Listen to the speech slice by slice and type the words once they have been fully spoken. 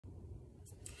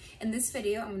In this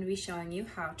video, I'm going to be showing you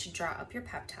how to draw up your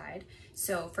peptide.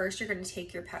 So first you're going to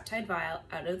take your peptide vial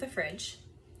out of the fridge.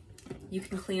 You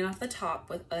can clean off the top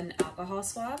with an alcohol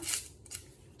swab.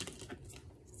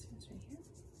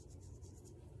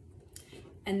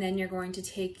 And then you're going to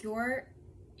take your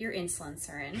insulin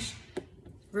syringe,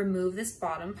 remove this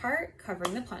bottom part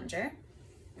covering the plunger.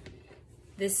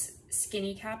 This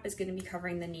skinny cap is going to be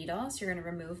covering the needle, so you're going to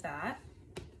remove that.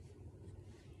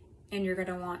 And you're going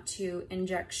to want to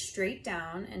inject straight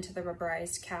down into the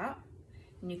rubberized cap,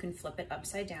 and you can flip it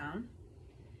upside down.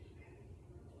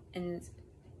 And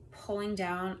pulling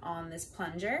down on this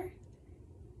plunger,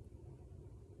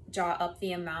 draw up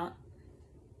the amount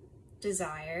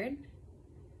desired.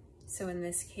 So in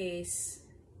this case,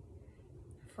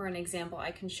 for an example,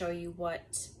 I can show you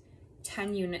what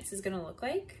 10 units is going to look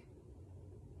like.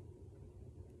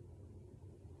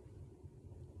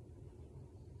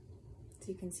 So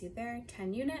you can see there,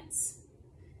 10 units,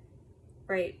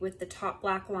 right with the top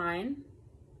black line.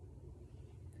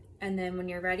 And then when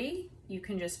you're ready, you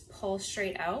can just pull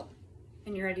straight out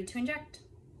and you're ready to inject.